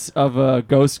guidance of a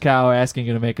ghost cow asking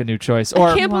you to make a new choice. Or,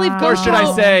 I can't believe Wow. or Ghost should I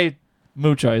Cow- say,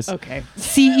 moo choice. Okay.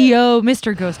 CEO,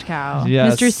 Mr. Ghost Cow.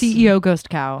 Yes. Mr. CEO Ghost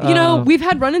Cow. You know, Um, we've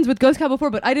had run-ins with Ghost Cow before,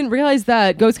 but I didn't realize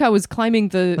that Ghost Cow was climbing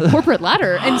the corporate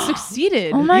ladder and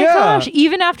succeeded. Oh my Yeah. gosh,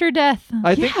 even after death.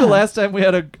 I think the last time we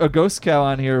had a ghost cow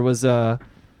on here was when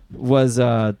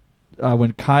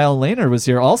Kyle Lehner was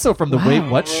here, also from the Wait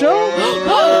What show.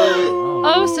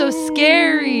 Oh, so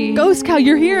scary. Ghost Cow,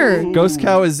 you're here. Ghost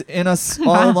cow is in us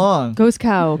all along. Ghost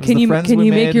Cow, was can the you friends can we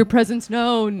you made. make your presence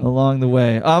known? Along the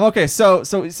way. Okay, so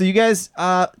you guys,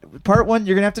 part one,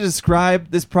 you're gonna have to describe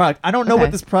this product. I don't know Okay.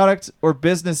 what this product or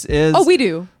business is. Oh, we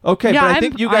do. Okay, Yeah, but I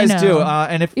think you I guys do. know.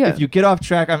 And if Yeah. you get off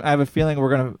track, I have a feeling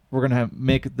we're gonna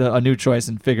make a new choice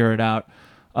and figure it out.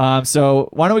 So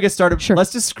why don't we get started? Sure.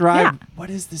 Let's describe Yeah. what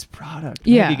is this product.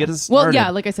 Yeah. Maybe get us Well, started. yeah,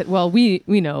 like I said, we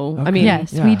know. I Okay. mean,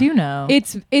 Yes, Yeah. we do know.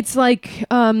 it's like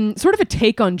sort of a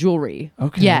take on jewelry.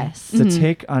 Okay. Yes. It's a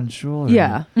take on jewelry.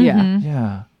 Yeah. Yeah. Mhm.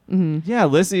 Yeah. Mm-hmm. Yeah,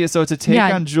 Lizzy. So it's a take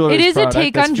Yeah, on jewelry. it is a product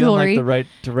take that's on feeling jewelry. Like the right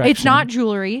direction. It's not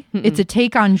jewelry. It's a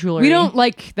take on jewelry. We don't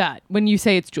like that when you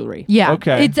say it's jewelry. Yeah.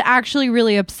 Okay. It's actually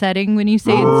really upsetting when you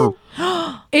say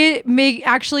it's.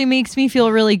 Actually makes me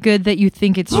feel really good that you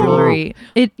think it's jewelry.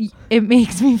 It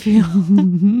makes me feel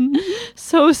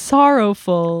so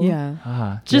sorrowful.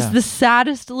 Yeah. Just the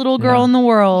saddest little girl Yeah. in the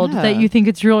world Yeah. that you think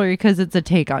it's jewelry because it's a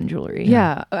take on jewelry.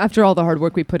 Yeah. After all the hard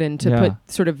work we put in to Yeah. put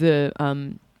sort of the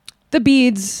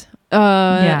beads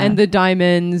and the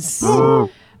diamonds,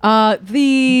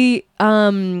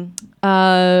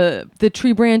 the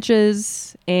tree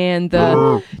branches and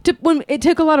when it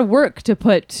took a lot of work to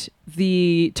put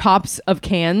the tops of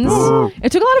cans.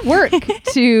 It took a lot of work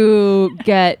to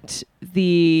get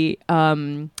the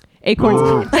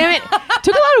acorns. Damn it!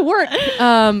 Took a lot of work.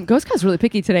 Ghost Cow's really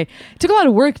picky today. Took a lot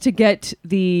of work to get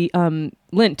the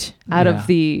lint out Yeah. of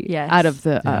the Yes.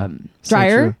 So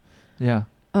dryer. true. Yeah.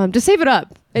 To save it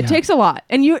up. It Yeah. takes a lot,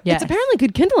 and Yes. it's apparently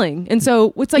good kindling. And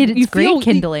so it's like It's you great feel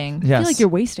kindling. You Yes. feel like you're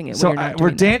wasting it. So when you're not we're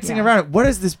doing that. dancing around it. What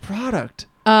is this product?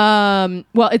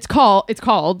 Well, it's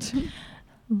called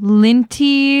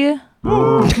Linty.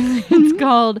 It's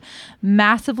called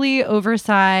massively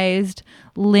oversized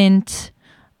lint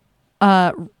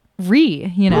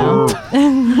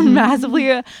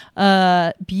massively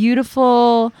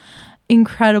beautiful,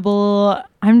 incredible.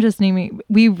 I'm just naming.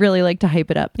 We really like to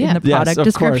hype it up in Yeah. the Yes, product of course.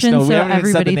 description, No, we so haven't even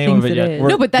said the everybody name of thinks it yet. it is.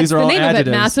 We're- no, but that's these are the all name of it.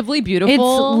 adjectives. Massively It's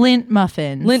beautiful. lint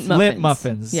muffins. Lint muffins. Lint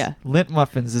muffins. Yeah. Lint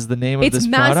muffins is the name of It's this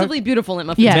massively product. beautiful lint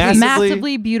muffins. Yes, Massively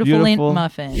massively beautiful beautiful lint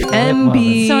muffins. lint MB.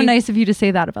 muffins. So nice of you to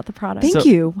say that about the product. Thank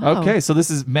you. Wow. Okay, so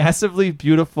this is massively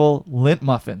beautiful lint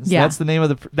muffins. Yeah. That's the name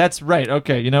of that's right.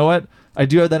 Okay, you know what? I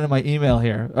do have that in my email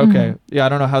here. Okay. Yeah, I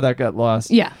don't know how that got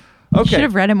lost. Yeah. You Okay. should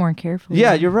have read it more carefully.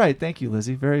 Yeah, you're right. Thank you,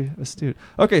 Lizzy. Very astute.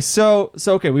 Okay, so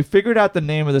okay, we figured out the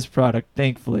name of this product,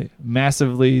 thankfully.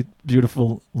 Massively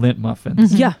beautiful lint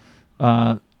muffins. Yeah.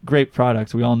 great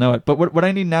product. We all know it. But what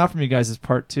I need now from you guys is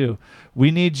part 2.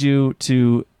 We need you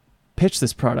to pitch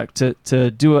this product,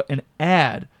 to do an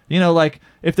ad. You know, like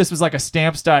if this was like a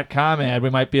stamps.com ad, we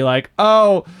might be like,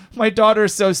 oh, my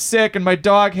daughter's so sick and my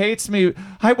dog hates me.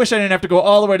 I wish I didn't have to go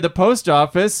all the way to the post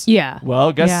office. Yeah.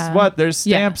 Well, guess what? There's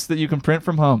stamps that you can print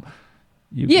from home.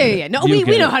 Yeah. No, we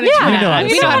know how to do an ad.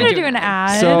 We know how to do an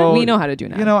ad. So, we know how to do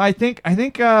an ad. You know, I think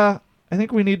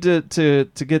we need to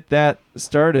get that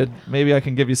started. Maybe I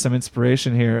can give you some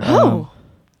inspiration here.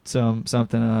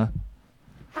 Something.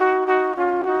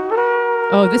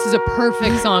 Oh, this is a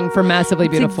perfect song for Massively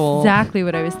Beautiful. Exactly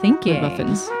what I was thinking.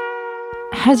 Muffins.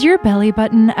 Has your belly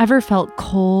button ever felt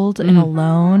cold and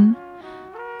alone?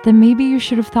 Then maybe you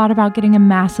should have thought about getting a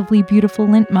Massively Beautiful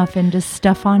lint muffin to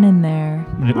stuff on in there.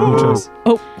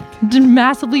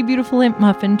 Massively Beautiful lint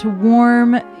muffin to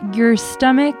warm your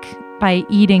stomach by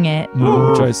eating it.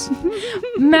 Choice.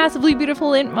 Massively Beautiful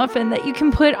lint muffin that you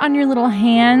can put on your little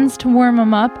hands to warm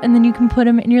them up, and then you can put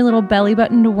them in your little belly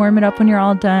button to warm it up when you're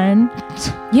all done.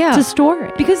 Yeah. To store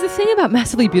it. Because the thing about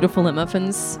Massively Beautiful lint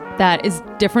muffins that is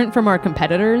different from our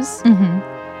competitors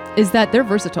is that they're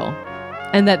versatile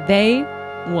and that they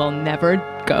will never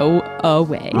go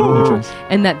away.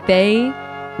 And that they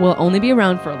will only be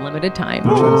around for a limited time.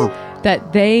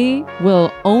 That they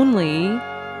will only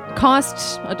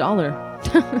cost $1.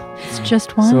 It's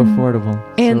just one. So affordable.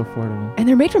 And- so affordable. And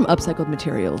they're made from upcycled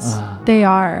materials. They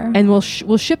are. And we'll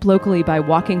ship locally by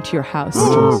walking to your house.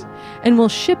 And we'll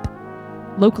ship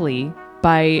locally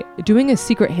by doing a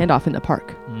secret handoff in the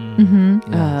park.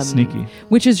 Sneaky.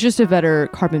 Which is just a better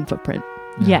carbon footprint.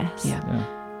 Yes. Yeah.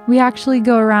 We actually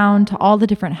go around to all the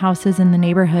different houses in the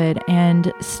neighborhood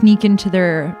and sneak into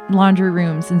their laundry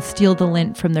rooms and steal the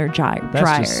lint from their dryers.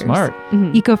 That's just smart.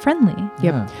 Eco-friendly.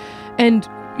 Yep. Yeah. And,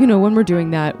 you know, when we're doing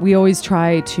that, we always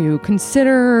try to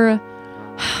consider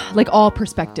like all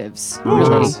perspectives.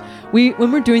 Really.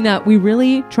 When we're doing that, we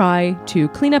really try to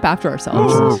clean up after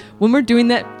ourselves. When we're doing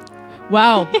that,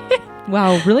 wow,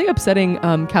 really upsetting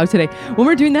cow today. When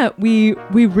we're doing that, we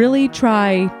really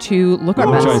try to look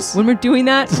our best. When we're doing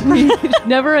that, we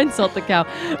never insult the cow.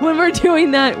 When we're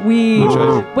doing that, when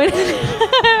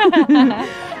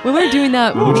we're doing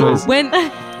that,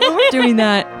 when we're doing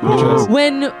that,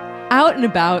 when out and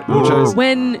about,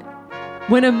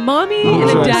 when a mommy and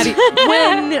a daddy,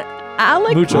 when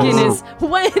Alec Guinness,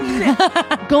 when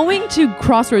going to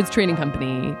Crossroads Trading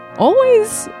Company,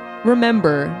 always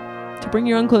remember to bring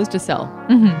your own clothes to sell,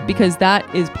 because that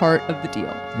is part of the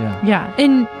deal. Yeah.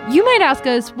 And you might ask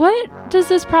us, what does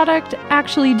this product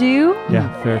actually do?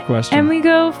 Yeah, fair question. And we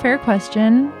go, fair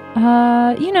question.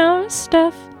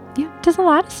 Stuff. Yeah, it does a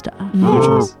lot of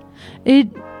stuff. It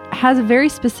has a very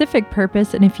specific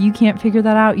purpose, and if you can't figure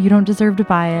that out, you don't deserve to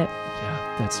buy it.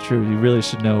 Yeah, that's true. You really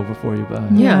should know before you buy.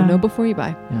 Yeah, know before you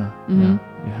buy. Yeah, yeah,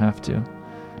 you have to.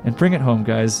 And bring it home,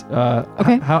 guys.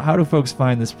 Okay. How do folks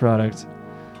find this product?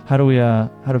 How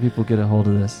do people get a hold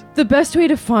of this? The best way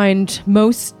to find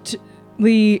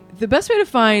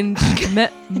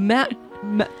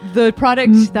the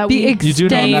product that we You do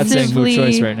know I'm not saying Mood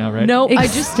Choice right now, right? No,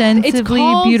 extensively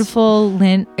called beautiful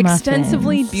lint muffins.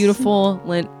 Extensively beautiful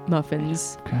lint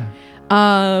muffins. Okay.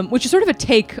 Which is sort of a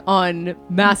take on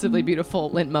Massively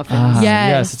Beautiful lint muffins.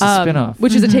 Yes, it's a spin-off.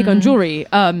 Which is a take on jewelry.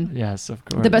 Yes, of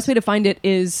course. The best way to find it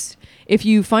is if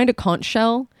you find a conch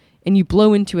shell and you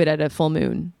blow into it at a full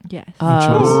moon. Yes.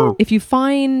 If you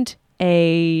find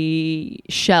a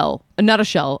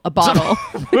bottle.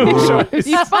 if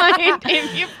you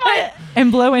find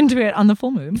and blow into it on the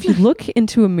full moon. If you look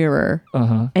into a mirror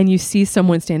and you see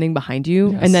someone standing behind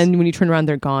you, and then when you turn around,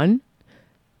 they're gone.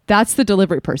 That's the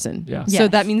delivery person. Yeah. So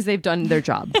that means they've done their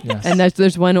job. Yes. And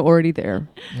there's one already there.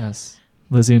 Yes.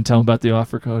 Lizzie, and tell them about the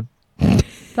offer code. The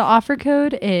offer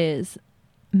code is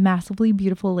Massively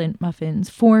Beautiful lint muffins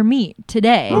for me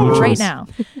today, right now.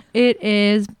 It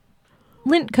is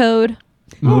lint code.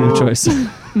 Mood choice.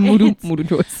 Mood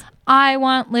choice. I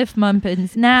want lift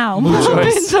muffins now. Mood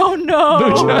choice. Oh no.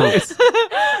 Mood choice.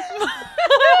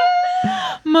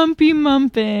 Mumpy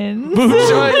mumpins. Mood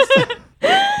choice.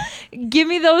 Give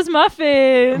me those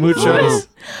muffins. Mood choice.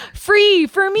 Free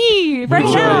for me right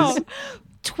Mood now. choice.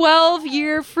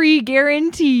 12-year free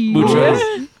guarantee. Mood choice.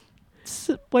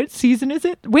 What season is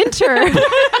it? Winter.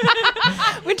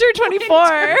 Winter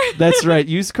 24. That's right.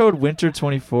 Use code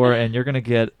WINTER24 and you're going to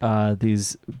get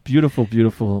these beautiful,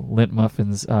 beautiful lint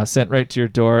muffins sent right to your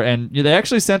door. And they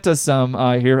actually sent us some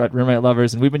here at Roommate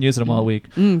Lovers, and we've been using them all week.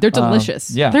 They're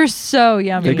delicious. Yeah. They're so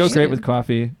yummy. They go great with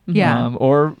coffee. Yeah.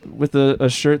 Or with a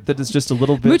shirt that is just a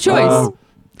little bit... Mood choice.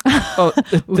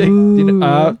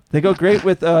 Oh, they go great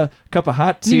with a cup of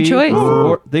hot tea. New choice.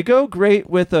 Or they go great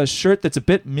with a shirt that's a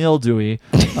bit mildewy.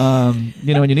 When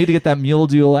you need to get that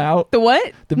mildew out. The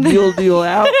what? The mildew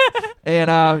out.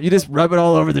 And you just rub it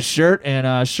all over the shirt.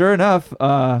 And sure enough,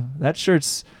 that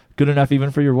shirt's good enough even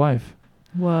for your wife.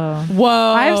 Whoa.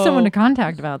 I I have someone to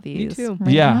contact about these. too.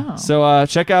 Right now. So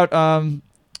check out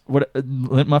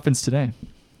Lint Muffins today.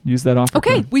 Use that offer.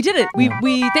 Okay, code. we did it. We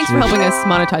thanks for helping us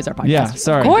monetize our podcast. Yeah,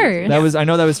 sorry. Of course. I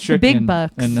know that was tricky. big and,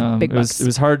 bucks. And Big it bucks.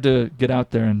 was hard to get out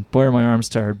there, and boy are my arms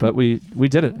tired, but we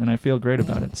did it, and I feel great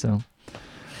about it. So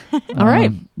All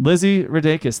right. Lizzy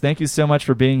Rudakas, thank you so much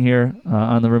for being here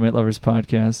on the Roommate Lovers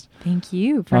podcast. Thank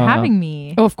you for having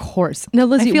me. Oh, of course. Now,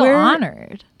 Lizzy, I feel where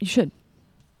honored. you should.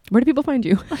 Where do people find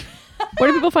you? Where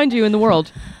do people find you in the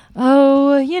world?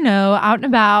 Oh, out and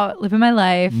about, living my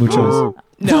life. Muchos.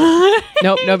 No.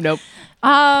 Nope.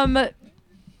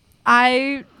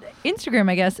 Instagram,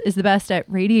 I guess, is the best at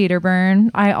Radiator Burn.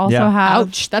 I also Yeah. have.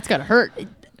 Ouch, that's gotta hurt.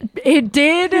 It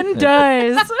did and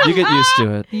does. You get used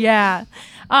to it. Yeah.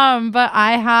 But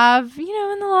I have,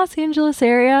 in the Los Angeles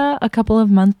area, a couple of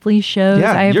monthly shows.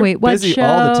 Yeah, I have you're Wait What busy show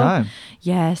all the time.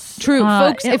 Yes. True,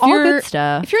 folks. and If all you're good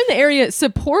stuff. if you're in the area,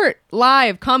 support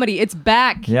live comedy. It's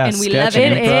back, Yeah, and we sketch love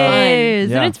it. and It It's improv. fun. is,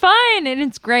 Yeah. and it's fun, and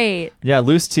it's great. Yeah,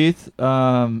 Loose Teeth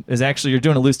is actually, you're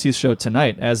doing a Loose Teeth show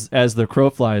tonight as the crow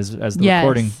flies, as the Yes.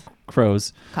 recording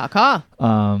crows. Caca.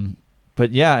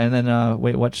 But yeah, and then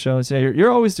Wait What shows? Yeah,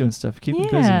 you're always doing stuff. Keep them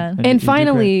busy. Yeah. you And do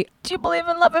finally, do you believe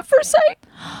in love at first sight?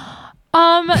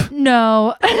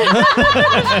 No. I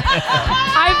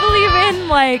believe in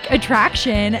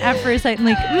attraction at first sight. And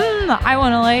I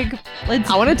want to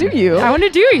I want to do you. I want to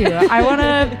do you. I want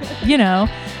to,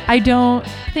 I don't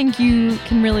think you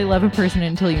can really love a person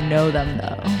until you know them,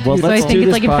 though. Well, so I let's think do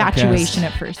it's this infatuation podcast,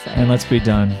 at first sight. And let's be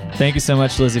done. Thank you so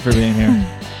much, Lizzy, for being here.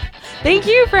 Thank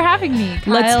you for having me,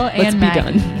 Kyle Let's and be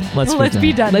Maggie. done. Let's be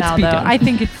be done. done. Let's now, be though. done. I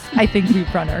think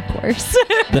we've run our course.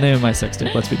 The name of my sex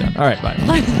tape. Let's be done. All right, bye.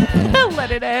 Let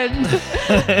it end.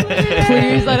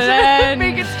 Please let it end.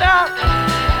 Make it stop.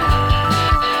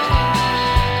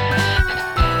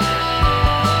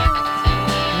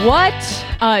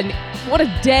 What a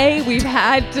day we've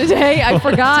had today. I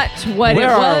forgot what Where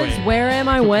it are was. we? Where am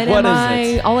I? When What am is I?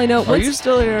 it? All I know. Are you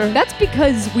still here? That's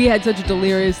because we had such a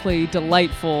deliriously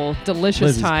delightful, delicious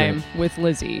Lizzy's time with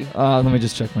Lizzy. Let me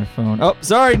just check my phone. Oh,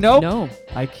 sorry. Nope. No.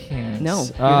 I can't. No.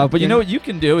 But you know what you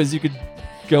can do is you could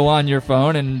go on your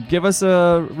phone and give us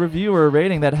a review or a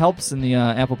rating. That helps in the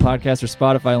Apple Podcast or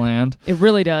Spotify land. It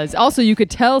really does. Also, you could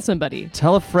tell somebody.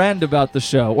 Tell a friend about the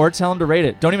show or tell them to rate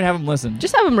it. Don't even have them listen.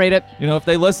 Just have them rate it. If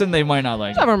they listen, they might not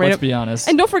like Just have them rate Let's it. be honest.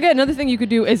 And don't forget, another thing you could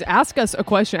do is ask us a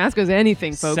question. Ask us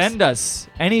anything, folks. Send us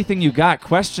anything you got.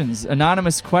 Questions,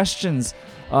 anonymous questions.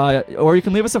 Or you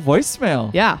can leave us a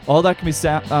voicemail. Yeah. All that can be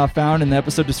found in the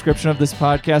episode description of this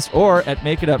podcast or at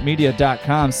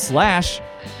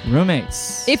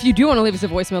makeitupmedia.com/roommates. If you do want to leave us a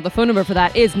voicemail, the phone number for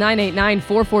that is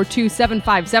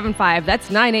 989-442-7575. That's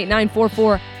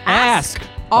 989-44-ASK.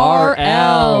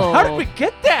 RL. How did we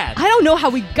get that? I don't know how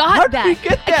we got How did that. we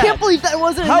get that? I can't believe that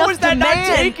wasn't How enough was that demand.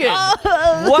 not taken?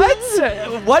 What?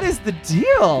 What is the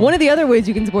deal? One of the other ways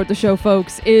you can support the show,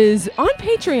 folks, is on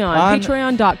Patreon.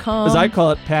 Patreon.com. As I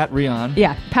call it, Pat Rion.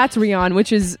 Yeah, Pat's Rion,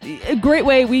 which is a great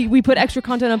way. We put extra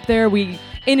content up there. We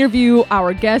interview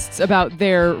our guests about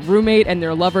their roommate and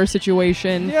their lover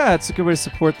situation. Yeah, it's a good way to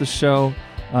support the show.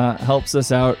 Helps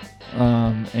us out.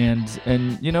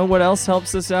 And you know what else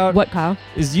helps us out? What, Kyle?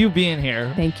 Is you being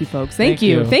here. Thank you, folks. Thank Thank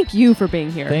you. you. Thank you for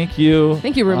being here. Thank you.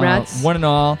 Thank you, room rats. One and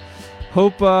all.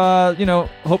 Hope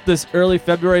hope this early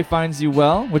February finds you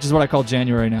well, which is what I call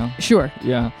January now. Sure.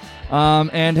 Yeah.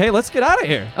 And hey, let's get out of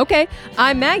here. Okay.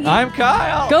 I'm Maggie. I'm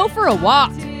Kyle. Go for a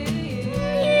walk.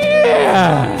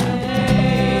 Yeah.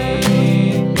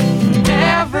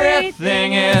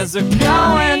 Everything is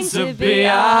going to be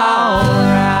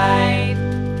alright.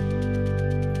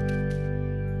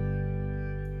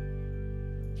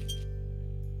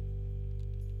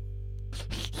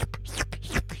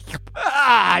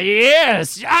 Ah,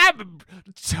 yes, I'm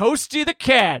Toasty the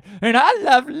cat, and I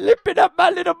love lipping up my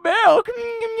little milk. Yum,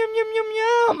 yum, yum, yum,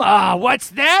 yum. Ah, what's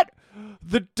that?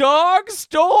 The dog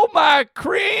stole my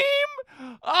cream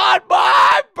on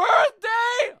my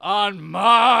birthday? On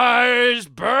my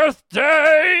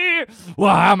birthday?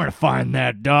 Well, I'm going to find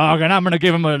that dog, and I'm going to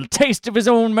give him a taste of his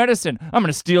own medicine. I'm going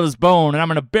to steal his bone, and I'm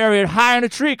going to bury it high in a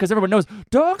tree, because everyone knows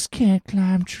dogs can't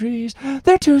climb trees.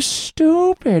 They're too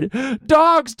stupid.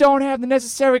 Dogs don't have the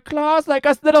necessary claws like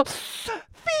us little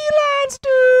felines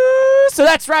do. So So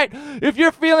that's right. If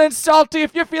you're feeling salty,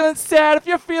 if you're feeling sad, if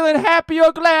you're feeling happy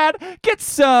or glad, get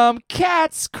some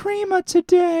Cat's Crema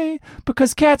today.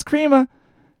 Because Cat's Crema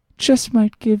just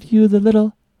might give you the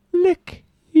little lick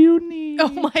you need. Oh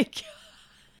my God.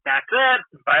 That's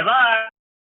it. Bye-bye.